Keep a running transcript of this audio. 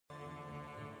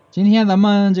今天咱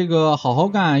们这个好好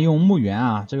干用墓园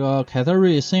啊，这个凯特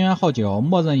瑞深渊号角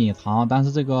默认隐藏，但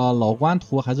是这个老官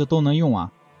图还是都能用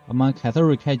啊。咱们凯特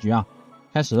瑞开局啊，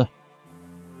开始。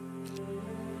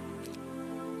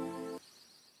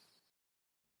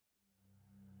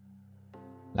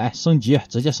来升级，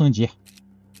直接升级，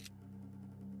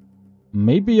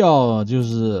没必要就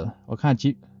是我看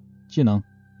技能，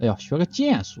哎呦，学个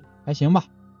剑术还行吧。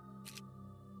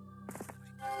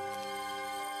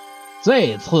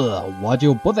这次我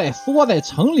就不再缩在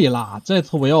城里了，这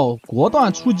次我要果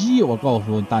断出击。我告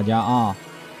诉大家啊，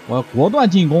我要果断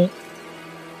进攻。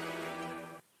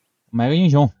买个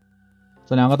英雄，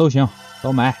这两个都行，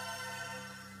都买。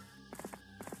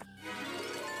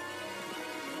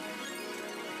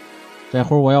这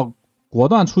会儿我要果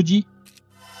断出击。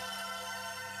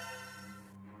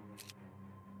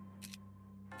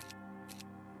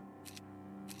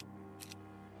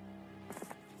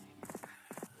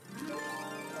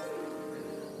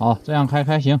好，这样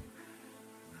开行。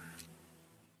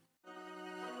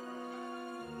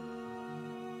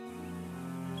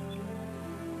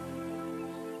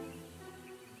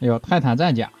哎呦，泰坦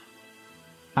战甲，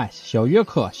哎，小约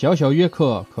克，小约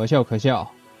克，可笑可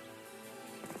笑。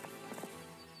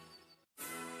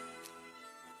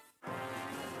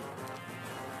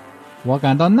我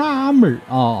感到纳闷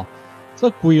啊，这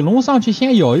鬼龙上去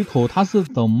先咬一口，他是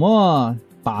怎么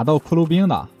打到骷髅兵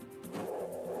的？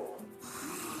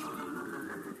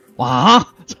哇，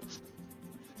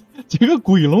这个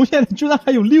鬼龙现在居然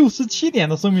还有67点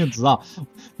的生命值啊！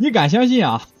你敢相信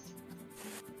啊？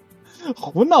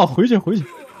胡闹，回去！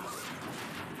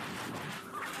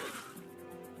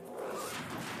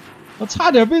我差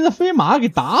点被这飞马给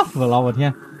打死了，我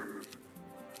天！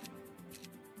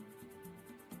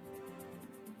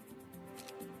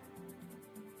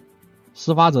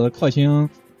施法者的克星，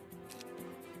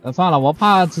算了，我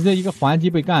怕直接一个还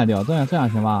击被干掉，这样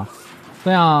行吧？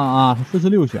这样啊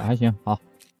，46血还行，好，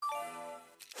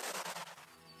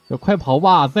就快跑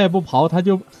吧，再不跑他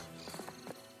就，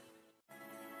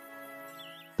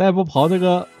再不跑这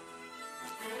个，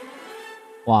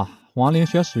哇，亡灵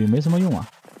血水没什么用啊，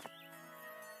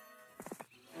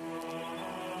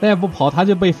再不跑他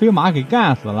就被飞马给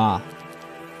干死了。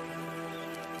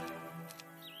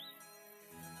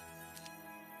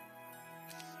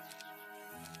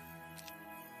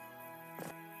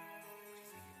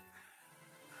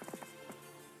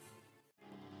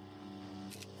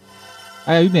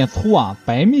哎，有点粗啊，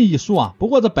百密一疏啊。不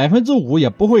过这5%也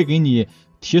不会给你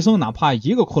提升哪怕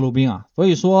一个骷髅兵啊，所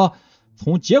以说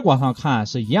从结果上看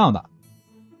是一样的。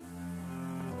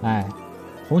哎，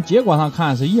从结果上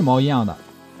看是一毛一样的。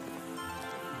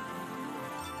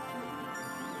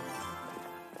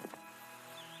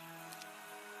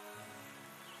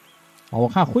啊，我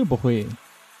看会不会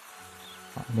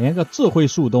啊，连个智慧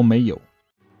树都没有。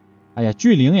哎呀，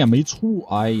巨灵也没出，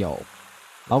哎呦，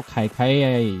老凯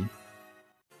哎。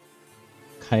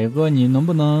凯哥，你能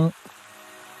不能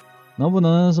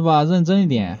是吧？认真一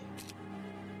点。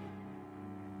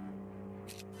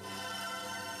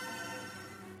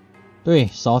对，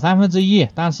少1/3，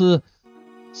但是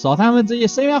少1/3，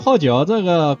深渊号角这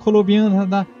个骷髅兵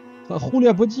他忽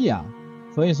略不计啊，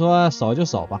所以说少就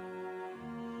少吧。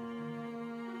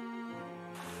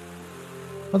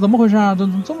那怎么回事啊？这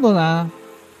么多人啊？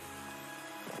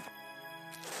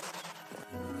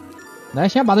来，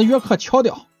先把这约克敲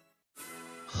掉。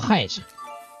害着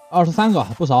23个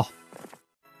不少，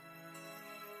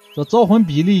这招魂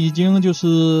比例已经就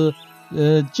是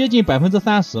接近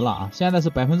30%了啊，现在是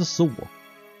15%。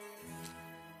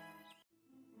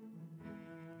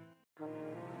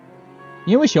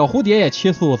因为小蝴蝶也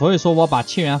7速，所以说我把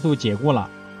7元素解雇了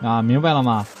啊，明白了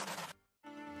吗？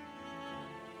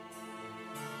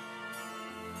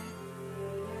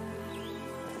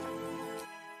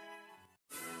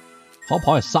逃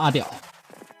跑也杀掉。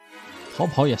逃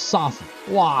跑也杀死，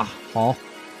哇，好！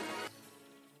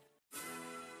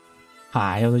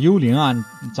哎呀，这幽灵啊，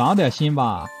你长点心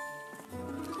吧！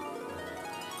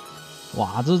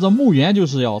哇，这墓园就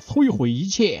是要摧毁一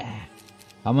切，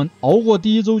咱们熬过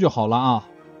第1周就好了啊！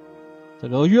这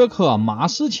个约克马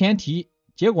失前蹄，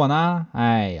结果呢？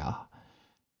哎呀，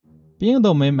兵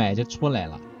都没买就出来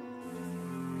了。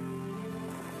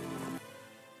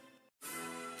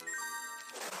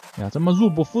哎呀，这么入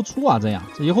不敷出啊！这样，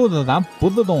这以后的咱不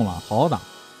自动了，好好打。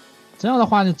这样的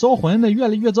话，你招魂的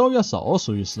越招越少，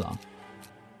属于是啊。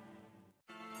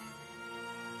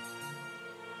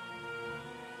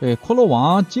对，骷髅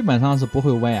王基本上是不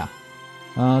会歪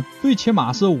啊，最起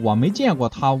码是我没见过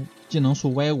他技能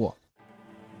树歪过。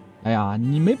哎呀，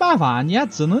你没办法，你还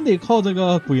只能得靠这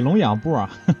个鬼龙养步啊，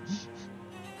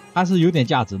还是有点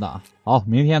价值的啊。好，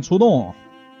明天出动。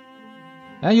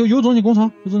哎，有种你攻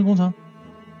城，有种你攻城。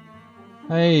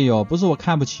哎呦，不是我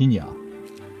看不起你啊，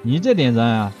你这点人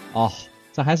啊，哦，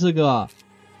这还是个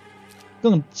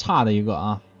更差的一个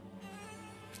啊。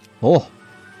哦，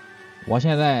我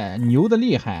现在牛的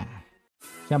厉害。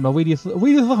下面威利斯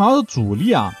好像是主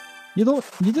力啊，你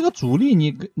这个主力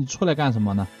你出来干什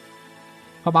么呢？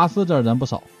赫巴斯这儿人不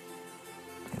少，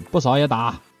不少也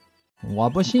打，我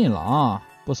不信了啊，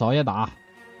不少也打。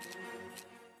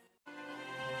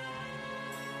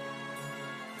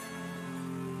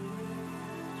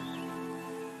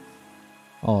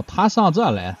哦，他上这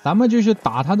来，咱们就去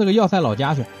打他这个要塞老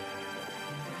家去。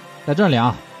在这里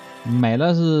啊，买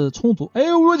的是充足。哎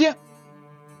呦我天！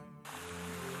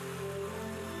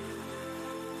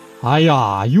哎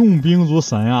呀，用兵如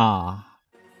神啊！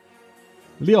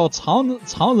料常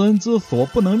人之所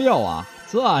不能料啊！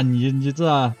这你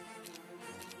这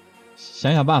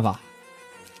想想办法。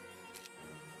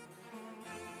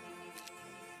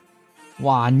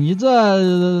哇，你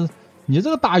这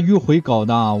个大迂回搞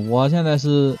的，我现在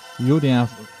是有点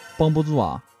绷不住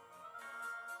啊。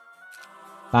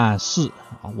但是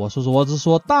啊，我只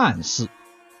说但是，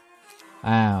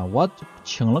哎，我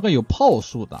请了个有炮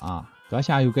术的啊，阁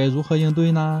下又该如何应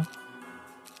对呢？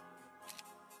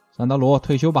山德罗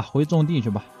退休吧，回种地去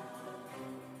吧。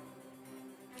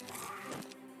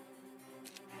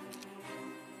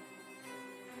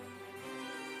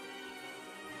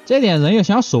这点人要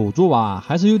想守住吧，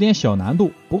还是有点小难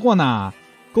度。不过呢，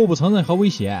构不成任何威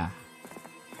胁，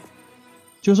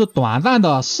就是短暂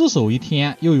的失守一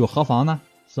天，又有何妨呢？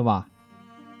是吧？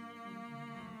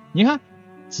你看，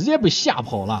直接被吓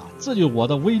跑了，这就是我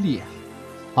的威力。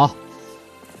好，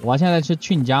我现在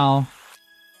去你家哦。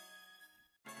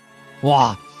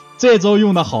哇，这招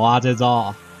用的好啊，这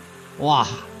招！哇，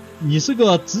你是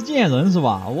个执剑人是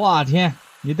吧？哇天，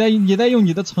你在用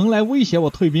你的城来威胁我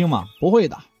退兵吗？不会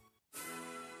的。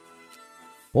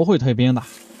不会退兵的，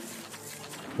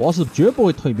我是绝不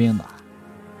会退兵的。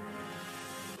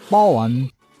包完，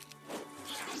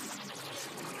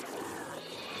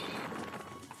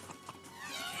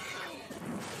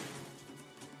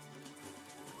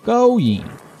勾引，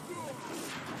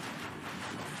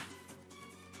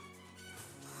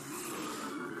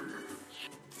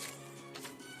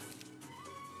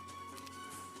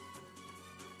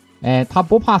哎，他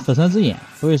不怕死神之眼，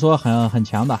所以说很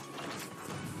强的。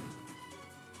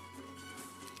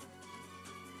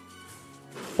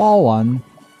包完，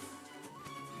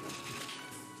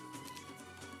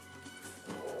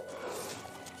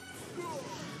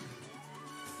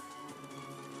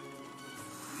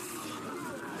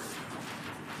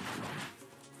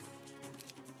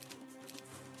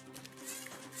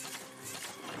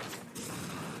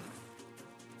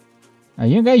哎，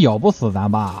应该咬不死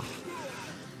咱吧？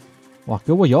哇，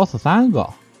给我咬死3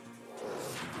个！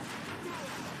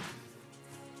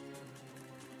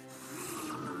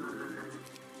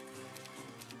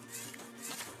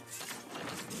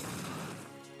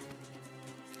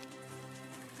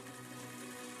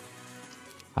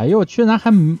哎呦，居然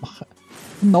还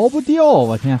挠不掉！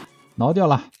我天，挠掉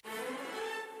了！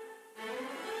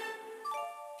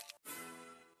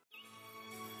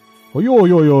哦呦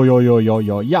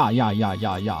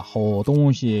呀，好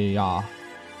东西呀！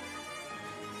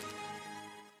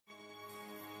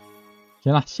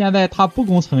行了，现在他不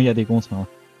攻城也得攻城了。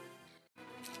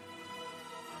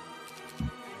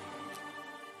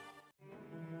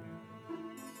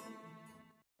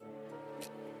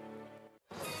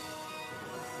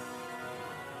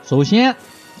首先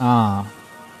啊，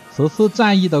此次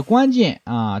战役的关键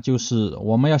啊，就是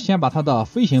我们要先把他的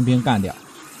飞行兵干掉，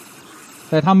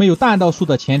在他没有弹道数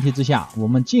的前提之下，我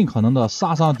们尽可能的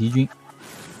杀伤敌军，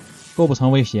构不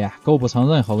成威胁，构不成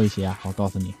任何威胁。我告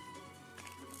诉你，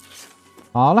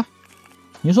好了，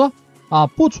你说啊，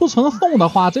不出城送的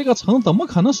话，这个城怎么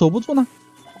可能守不住呢？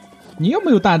你又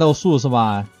没有弹道数是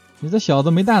吧？你这小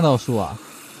子没弹道数啊！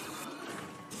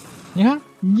你看，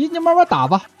你慢慢打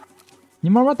吧。你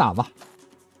慢慢打吧，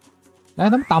来，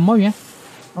咱们打魔猿，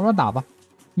慢慢打吧。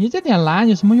你这点蓝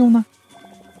有什么用呢？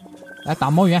来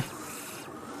打魔猿，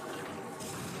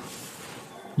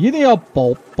一定要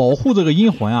保护这个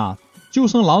阴魂啊！救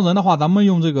生狼人的话，咱们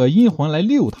用这个阴魂来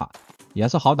溜他，也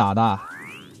是好打的。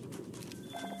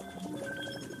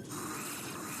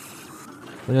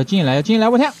这要进来，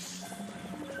我天！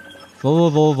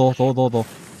走，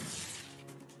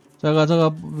这个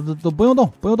都不用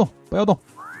动，不要动。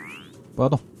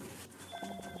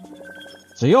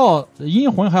只要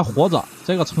阴魂还活着，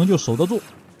这个城就守得住。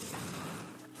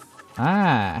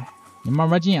哎，你慢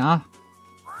慢进啊！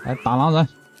来打狼人。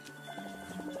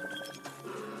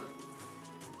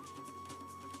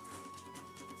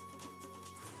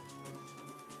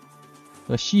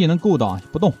这蜥蜴能够到，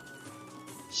不动。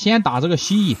先打这个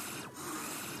蜥蜴。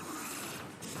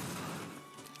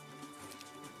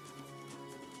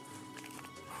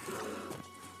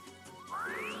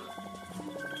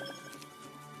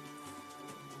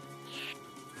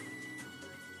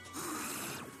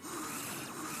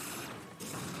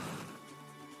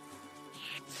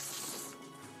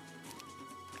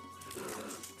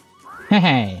嘿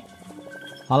嘿，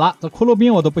好了，这骷髅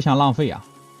兵我都不想浪费啊。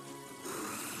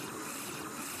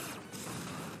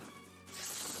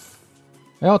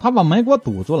哎呦，他把门给我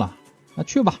堵住了，那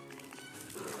去吧。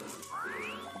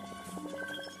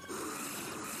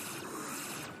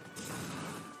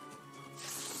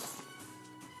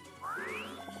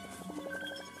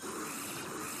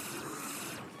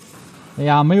哎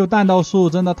呀，没有弹道数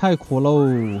真的太苦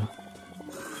喽。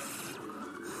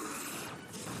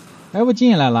哎，我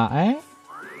进来了，哎。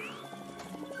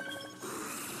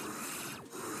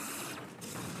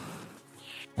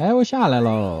哎，我下来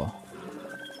喽。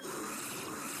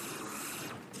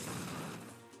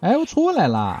哎，我出来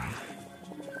了。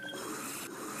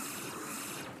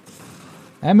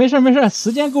哎，没事没事，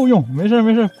时间够用，没事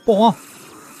没事，不慌。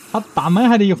他打门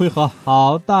还得一回合，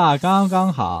好的，刚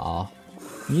刚好。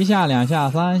一下两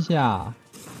下三下，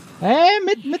哎，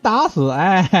没打死，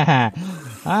哎，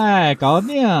哎，搞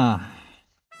定。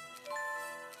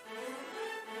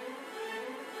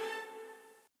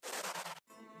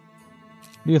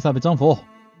绿色被征服。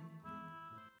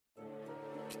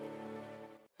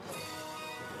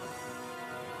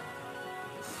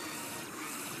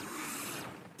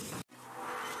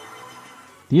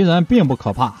敌人并不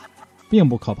可怕，并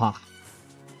不可怕。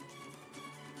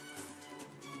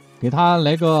给他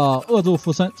来个恶咒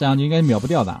附身，这样就应该秒不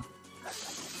掉的。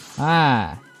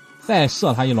哎，再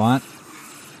射他一轮。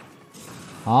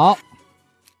好，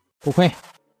不亏，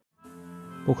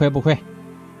不亏不亏。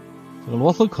这个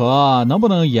螺丝壳能不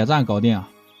能野战搞定？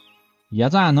野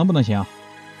战能不能行？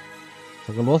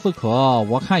这个螺丝壳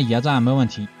我看野战没问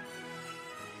题。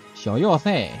小要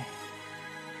塞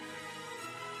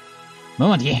没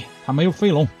问题，他没有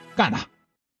飞龙，干他。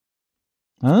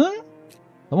嗯，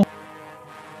怎么？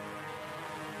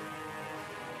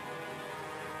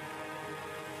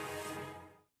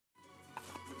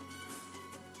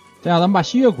这样咱们把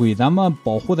吸血鬼咱们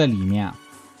保护在里面，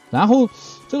然后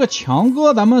这个强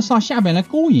哥咱们上下边来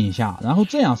勾引一下，然后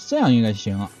这样应该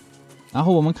行。然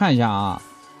后我们看一下啊，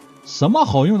什么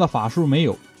好用的法术没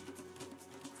有？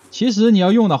其实你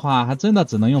要用的话，还真的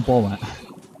只能用波纹。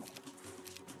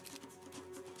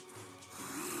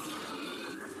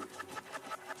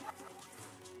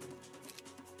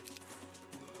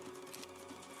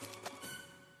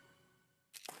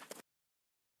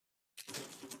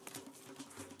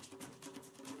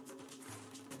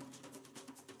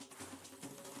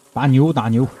打牛打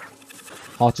牛，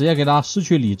好，直接给他失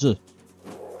去理智。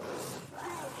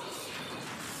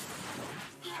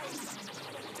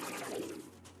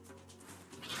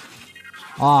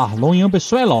啊，龙鹰被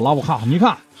衰老了，我靠！你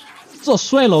看这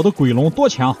衰老的鬼龙多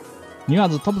强！你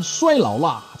看这他们衰老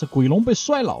了，这鬼龙被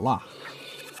衰老了，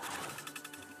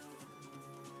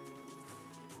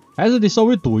还是得稍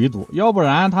微堵一堵，要不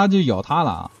然他就咬他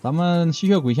了。咱们吸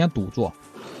血鬼先堵住。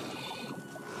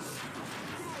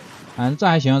哎，这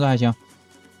还行，这还行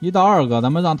，1到2个，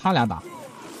咱们让他俩打。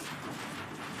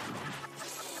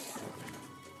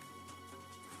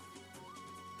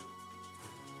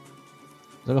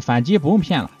这个反击不用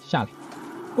骗了，下来。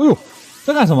哎呦，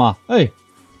在干什么？哎，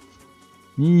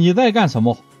你在干什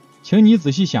么？请你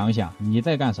仔细想一想，你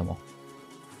在干什么？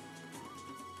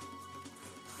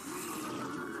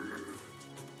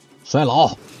衰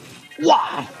老，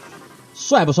哇，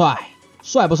帅不帅？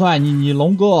帅不帅？你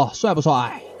龙哥帅不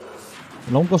帅？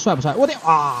龙哥帅不帅？我的，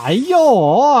哎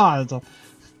呦，这，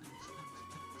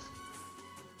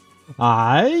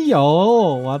哎呦，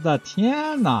我的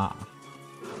天哪！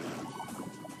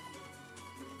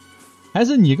还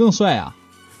是你更帅啊！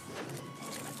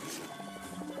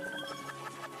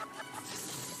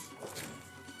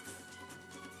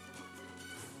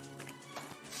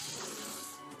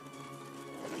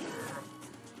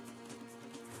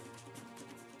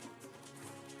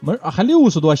没，还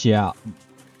60多血啊，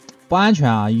不安全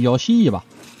啊！咬蜥蜴吧，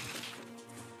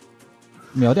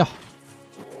秒掉。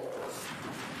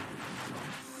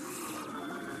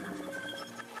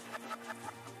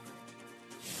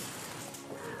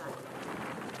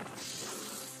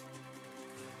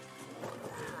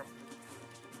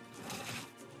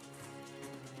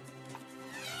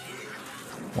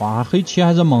哇，黑棋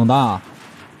还是猛的啊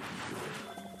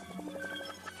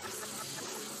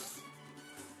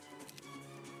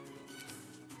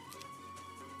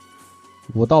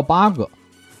！5到8个，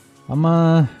咱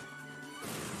们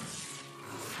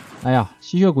哎呀，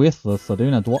吸血鬼死的有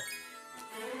点多。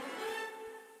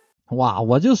哇，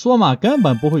我就说嘛，根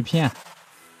本不会骗。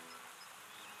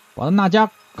把那家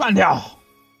干掉。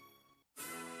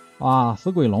哇，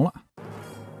死鬼龙了。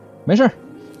没事，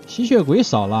吸血鬼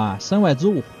少了，身外之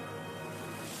物。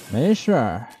没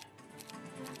事。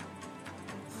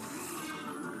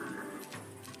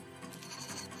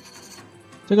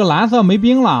这个蓝色没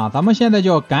兵了，咱们现在就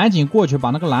要赶紧过去把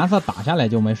那个蓝色打下来，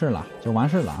就没事了，就完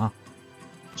事了啊！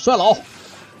帅老，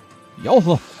咬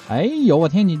死！哎呦，我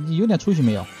天，你有点出息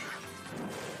没有？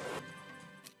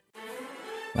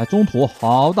来中土，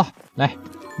好的，来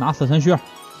拿死神靴。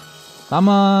咱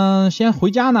们先回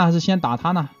家呢，还是先打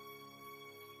他呢？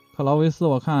克劳维斯，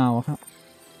我看，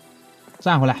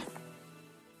站回来。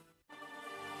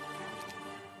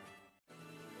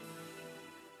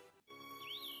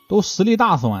都实力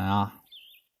大损啊！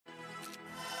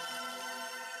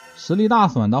实力大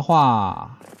损的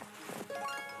话，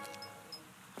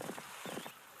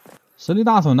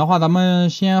咱们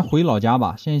先回老家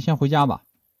吧，先回家吧。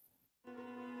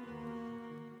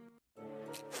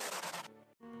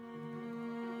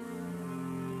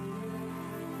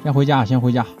先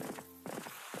回家，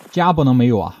家不能没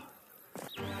有啊！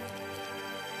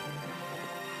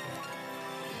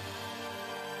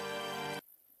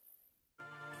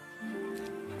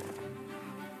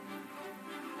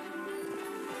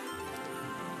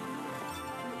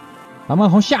咱们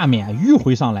从下面迂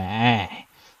回上来，哎，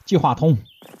计划通。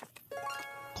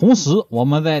同时，我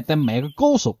们再买个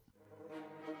高手。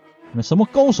什么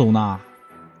高手呢？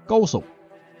高手。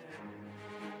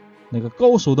那个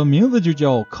高手的名字就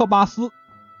叫科巴斯，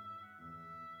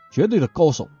绝对的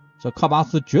高手。这科巴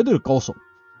斯绝对的高手，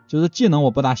就是技能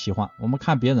我不大喜欢。我们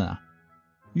看别人啊，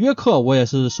约克我也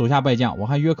是手下败将，我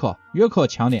看约克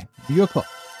强点，约克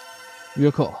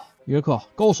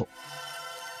高手。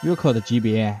约克的级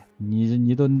别，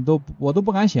你都我都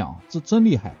不敢想，这真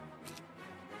厉害。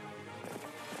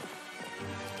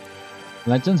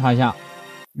来侦查一下，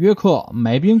约克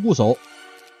买兵固守，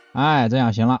哎，这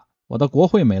样行了，我的国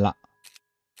会没了。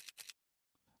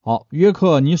好，约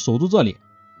克你守住这里，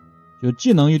就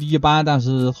技能一般，但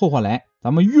是凑合来，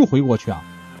咱们迂回过去啊，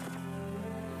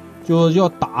就要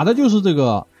打的就是这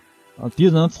个敌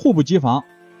人猝不及防，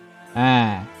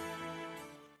哎。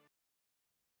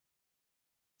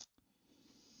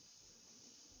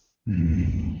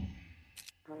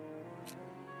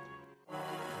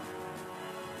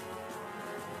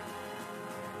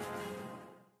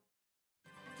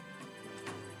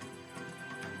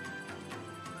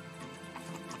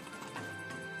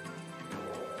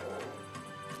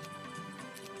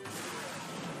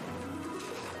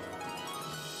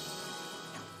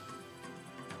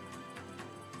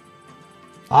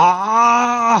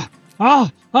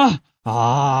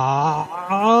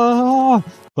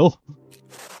走！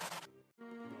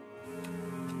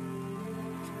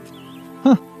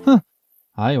哼！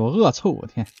哎呦，恶臭！我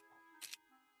天！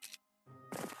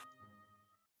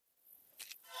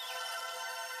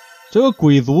这个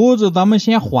鬼族，这咱们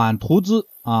先缓图资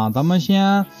啊，咱们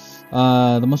先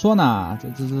怎么说呢？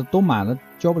这都满了，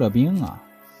交不了兵啊！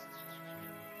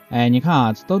哎，你看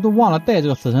啊，都忘了带这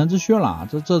个死神之靴了，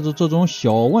这种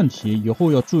小问题以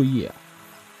后要注意。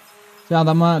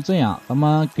咱们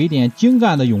给点精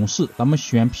干的勇士，咱们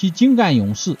选批精干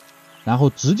勇士，然后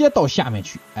直接到下面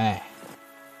去，哎，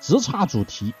直插主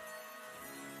题。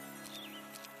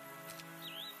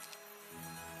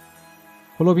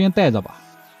骷髅兵带着吧，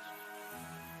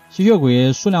吸血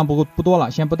鬼数量不多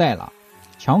了，先不带了，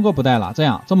强哥不带了，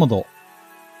这么走，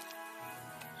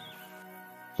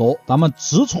咱们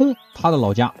直冲他的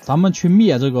老家，咱们去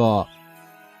灭这个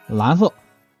蓝色。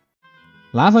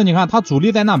你看他主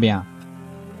力在那边，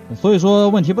所以说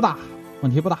问题不大，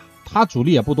他主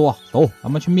力也不多，走，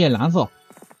咱们去灭蓝色。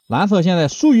蓝色现在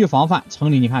疏于防范，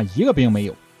城里你看一个兵没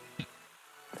有。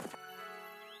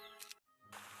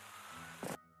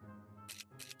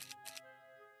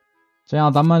这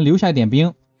样咱们留下一点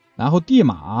兵，然后地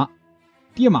马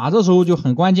这时候就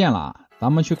很关键了，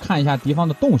咱们去看一下敌方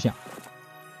的动向，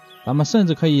咱们甚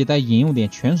至可以再引用点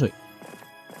泉水。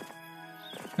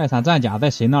泰坦战甲在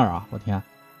谁那儿啊？我天！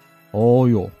哦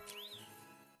呦，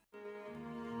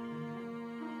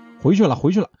回去了，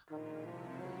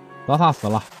德萨死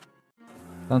了，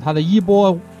但他的衣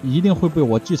钵一定会被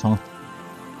我继承。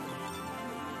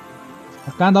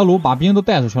甘德鲁把兵都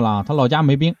带出去了，他老家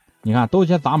没兵，你看都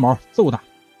些杂毛，揍他。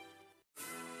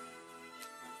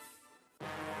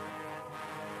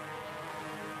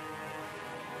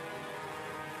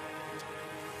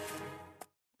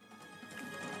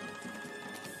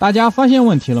大家发现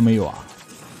问题了没有啊？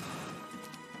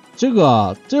这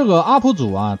个UP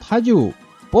主啊，他就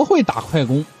不会打快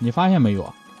攻，你发现没有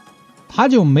啊？他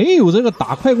就没有这个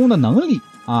打快攻的能力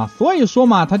啊，所以说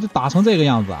嘛，他就打成这个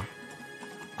样子啊。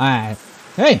哎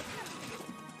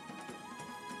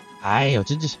呦，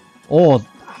这哦，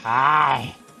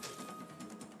哎。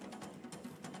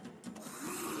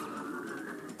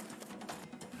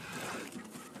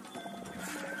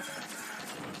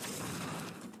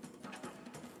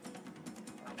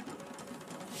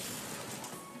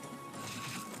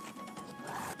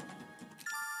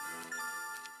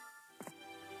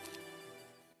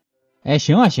哎，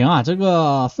行啊行啊，这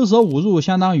个4舍5入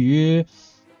相当于，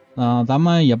咱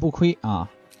们也不亏啊。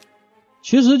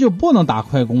其实就不能打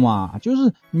快攻啊，就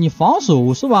是你防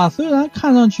守是吧？虽然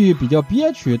看上去比较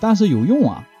憋屈，但是有用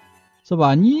啊，是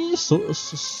吧？你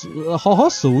好好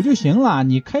守就行了，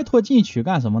你开拓进取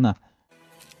干什么呢？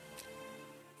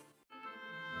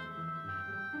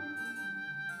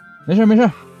没事没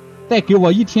事，再给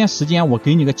我1天时间，我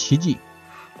给你个奇迹。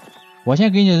我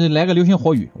先给你来个流星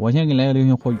火雨，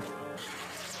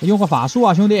用个法术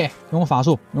啊，兄弟，用个法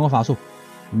术。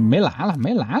没蓝了，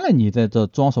你在这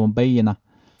装什么杯呢？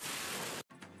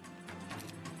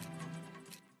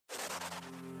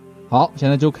好，现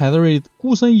在就凯瑟瑞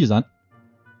孤身一人，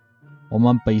我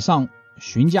们北上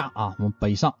询价啊，我们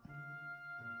北上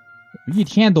1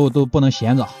天都不能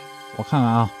闲着。我看看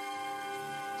啊，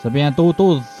这边都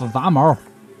是杂毛。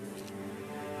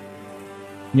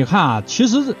你看啊，其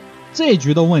实这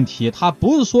局的问题，它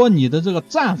不是说你的这个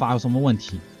战法有什么问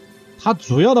题，它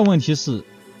主要的问题是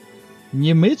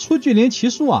你没出巨灵奇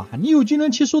术啊！你有巨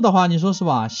灵奇术的话，你说是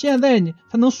吧？现在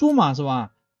他能输吗？是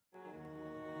吧？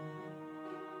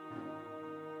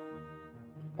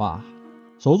哇，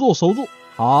守住，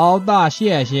好的，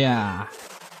谢谢，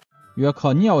约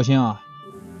克尿性啊！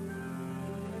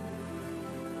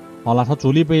好了，他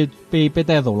主力被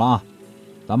带走了啊！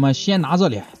咱们先拿这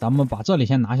里，咱们把这里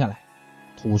先拿下来。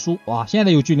土书哇，现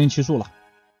在有巨灵奇术了，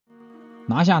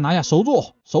拿下，守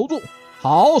住，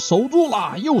好，守住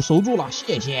了，又守住了，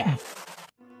谢谢。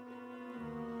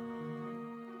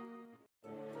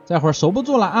这会儿守不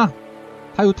住了啊，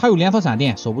他有连锁闪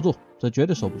电，守不住，这绝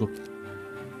对守不住。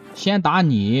先打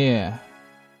你，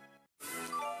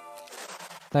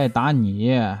再打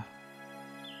你，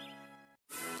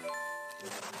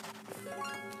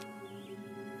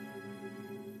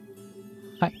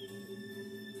嗨，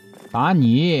打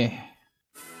你。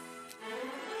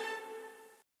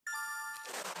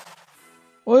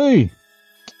喂，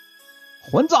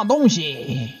混账东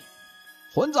西！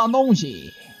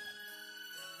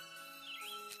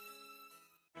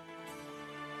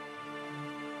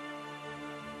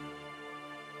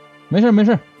没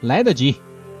事，来得及。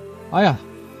哎呀，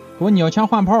给我鸟枪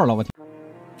换炮了，我天！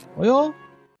哎呦，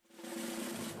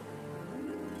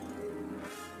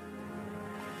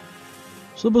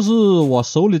是不是我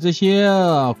手里这些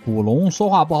古龙说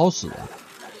话不好使啊？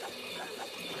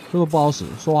这个不好使，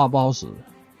说话不好使。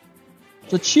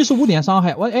这75点伤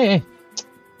害，混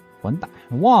蛋，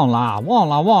忘了啊！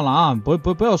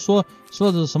不要说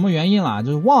是什么原因了，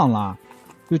就是忘了，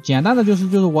就简单的就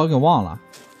是我给忘了。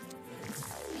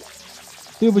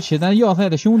对不起咱要塞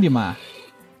的兄弟们，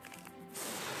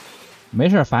没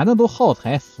事，反正都耗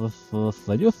材，死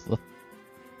就死。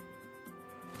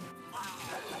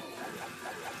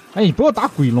哎，你不要打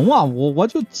鬼龙啊！我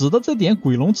就指着这点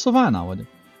鬼龙吃饭呢，我就。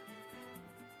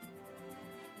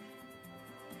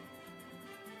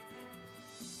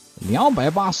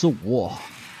285，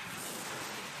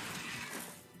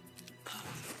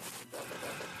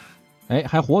哎，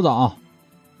还活着啊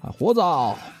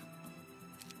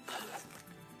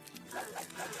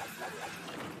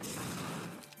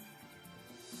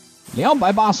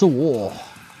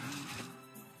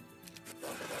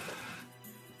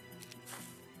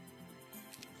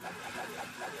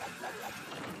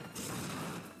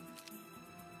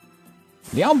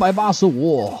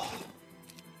，285，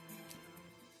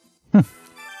哼，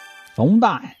怂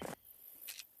蛋，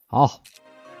好，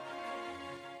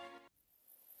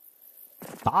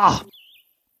打。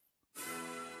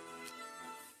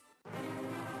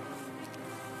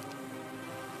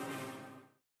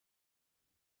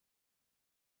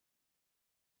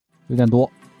有点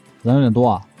多，人有点多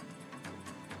啊！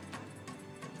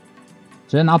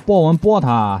直接拿波纹波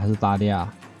他还是咋的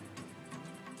呀？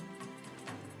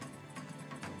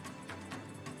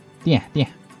电，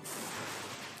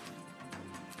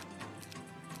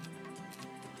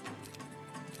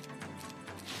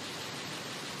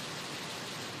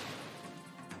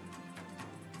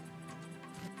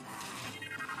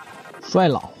衰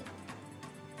老。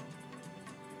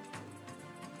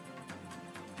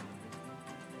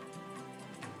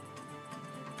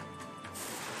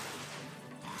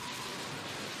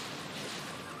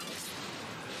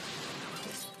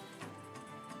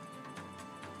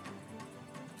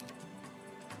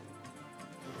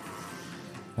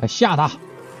来吓他！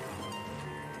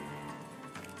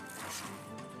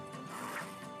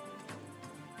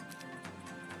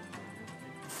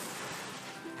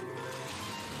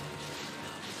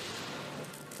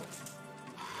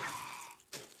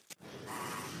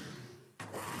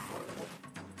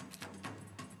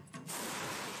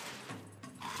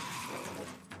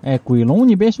哎，鬼龙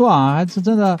你别说啊，还是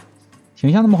真的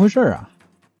挺像那么回事啊！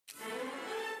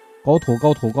高土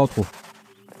高土高土，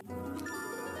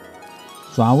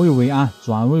转危为安，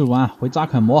转危为安，回扎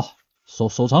肯魔，守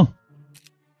城，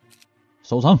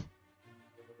守城。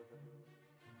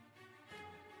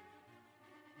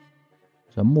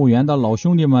这墓园的老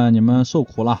兄弟们，你们受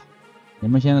苦了，你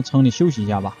们先在城里休息一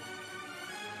下吧。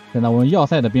现在我用要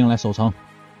塞的兵来守城。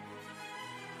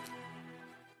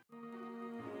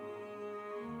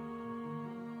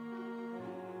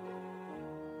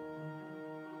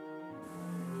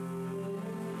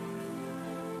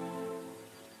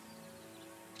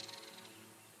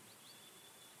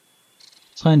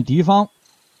趁敌方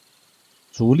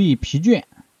主力疲倦，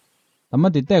咱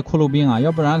们得带骷髅兵啊，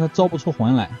要不然他招不出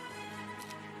魂来。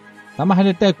咱们还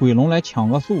得带鬼龙来抢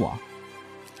个速啊！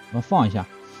我们放一下，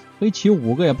黑旗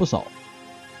5个也不少。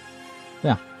这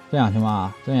样行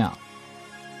吧？这样，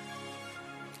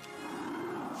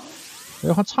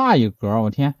这还差一格，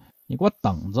我天！你给我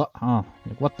等着啊！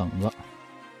你给我等着。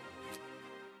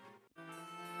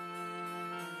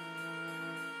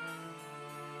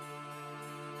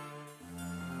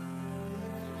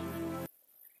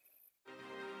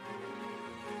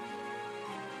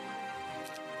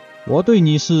我对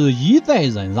你是一再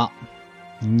忍让，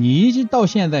你到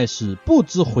现在是不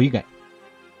知悔改。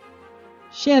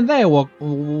现在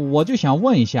我就想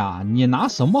问一下，你拿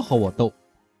什么和我斗？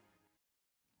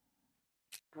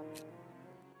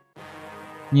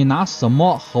你拿什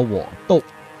么和我斗？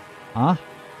啊？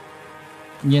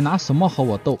你拿什么和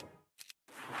我斗？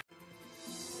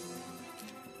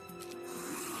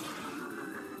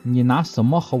你拿什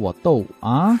么和我斗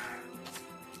啊？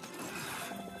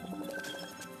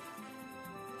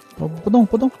我不动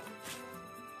不动，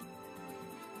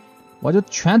我就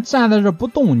全站在这不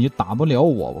动，你打不了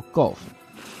我，我告诉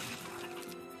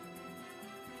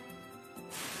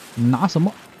你，你拿什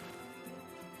么？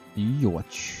哎呦我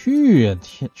去，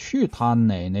去他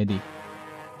奶奶的！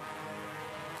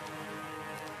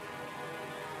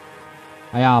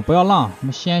哎呀，不要浪，我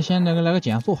们先那个来个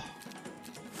减速。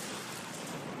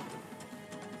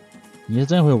你是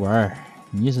真会玩，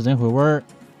你是真会玩。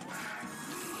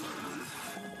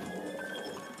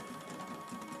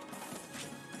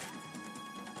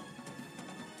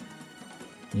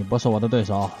你不是我的对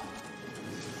手。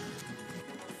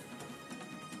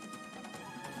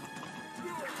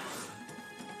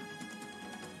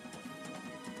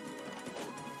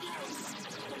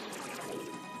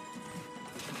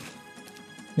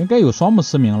应该有双目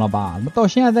失明了吧？怎么到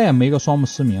现在也没个双目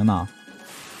失明呢？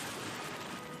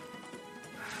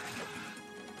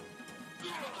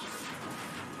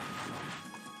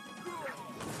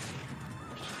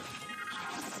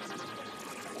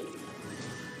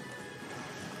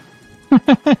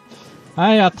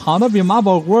哎呀，躺的比马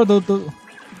保国都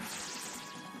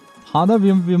躺的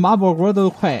比马保国都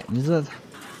快，你这。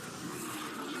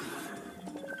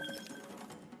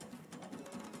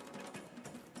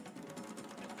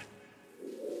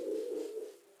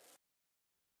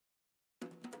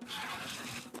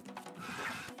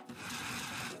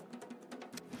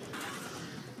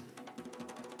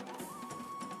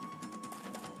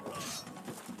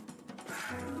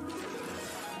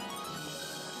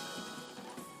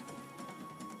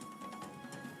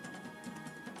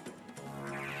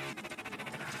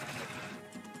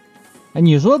哎，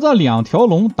你说这2条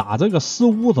龙打这个失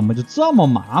误怎么就这么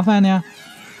麻烦呢？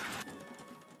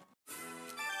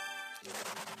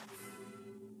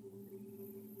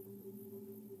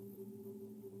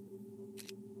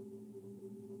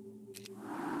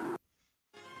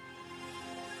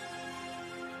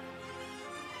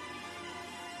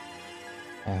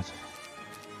哎呀，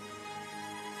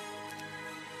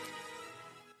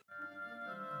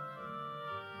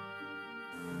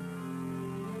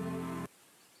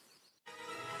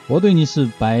我对你是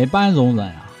百般容忍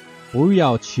啊！不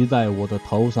要骑在我的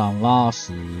头上拉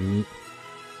屎。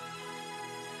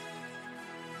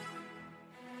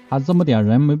他这么点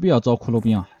人，没必要招骷髅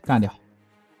兵啊，干掉。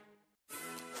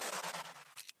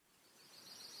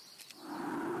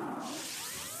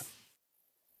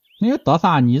你得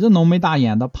啥？你这浓眉大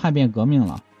眼的叛变革命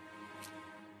了？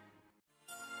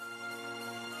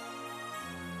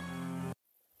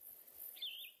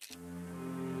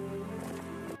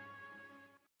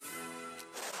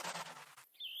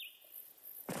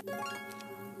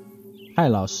蔡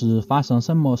老师发生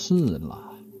什么事了？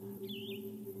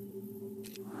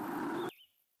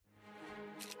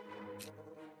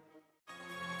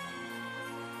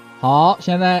好，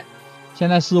现在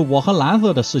是我和蓝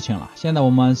色的事情了。现在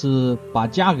我们是把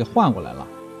家给换过来了。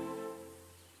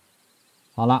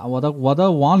好了，我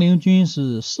的亡灵军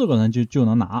是4个人就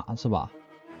能拿，是吧？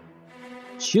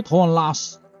齐头拉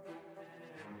屎。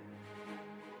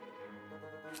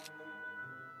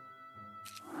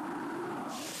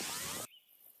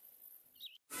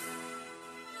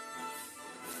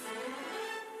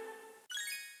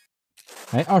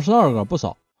哎，22个不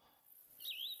少。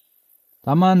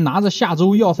咱们拿着下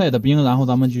周要塞的兵，然后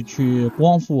咱们就去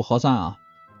光复河山啊，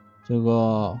这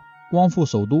个光复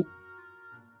首都。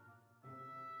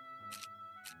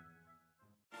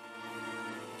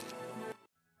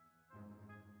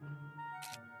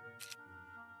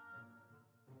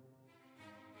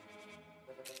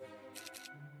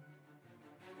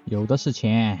有的是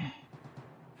钱。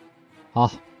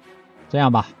好，这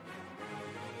样吧。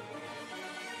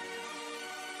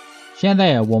现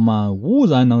在我们无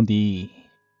人能敌，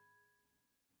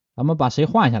咱们把谁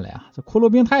换下来啊？这骷髅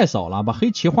兵太少了，把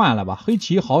黑旗换下来吧。黑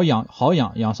旗好养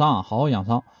伤，好养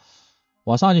伤。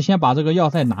我上去先把这个要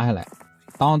塞拿下来，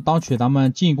当取咱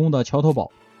们进攻的桥头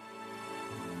堡。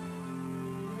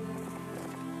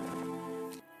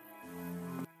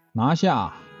拿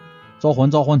下，招魂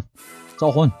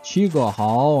，7个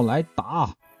好，来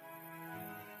打。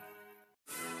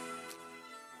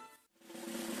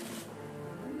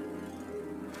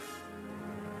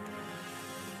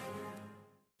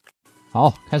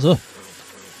好，开始。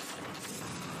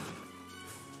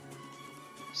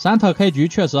山特开局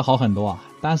确实好很多啊，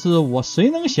但是我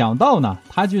谁能想到呢？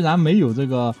他居然没有这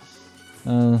个，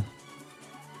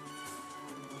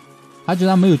他居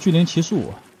然没有巨灵骑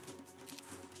术。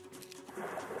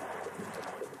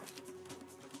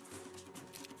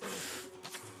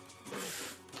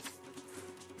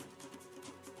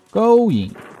勾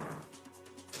引。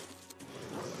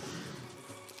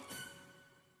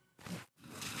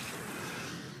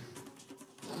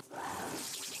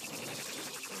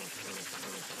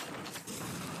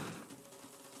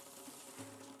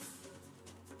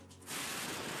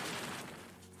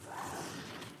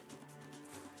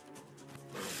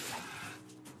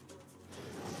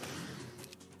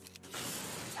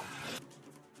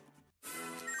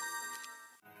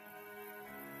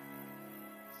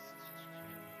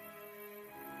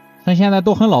趁现在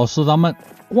都很老实，咱们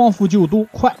光复旧都，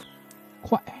快！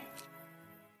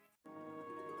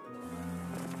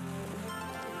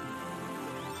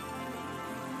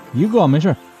一个没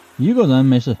事，一个人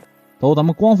没事，走，咱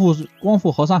们光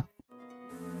复河山，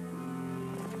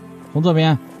从这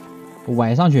边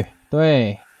崴上去。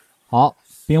对，好，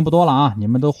兵不多了啊，你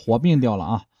们都火并掉了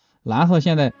啊。蓝色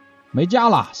现在没家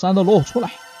了，山德罗出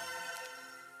来，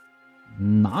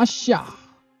拿下。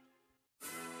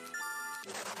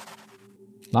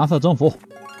蓝色征服，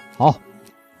好，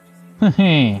嘿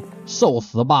嘿，受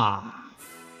死吧！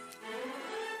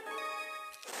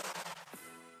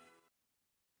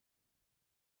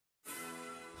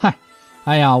嗨，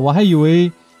哎呀，我还以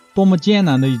为多么艰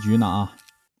难的一局呢啊！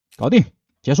搞定，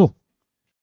结束。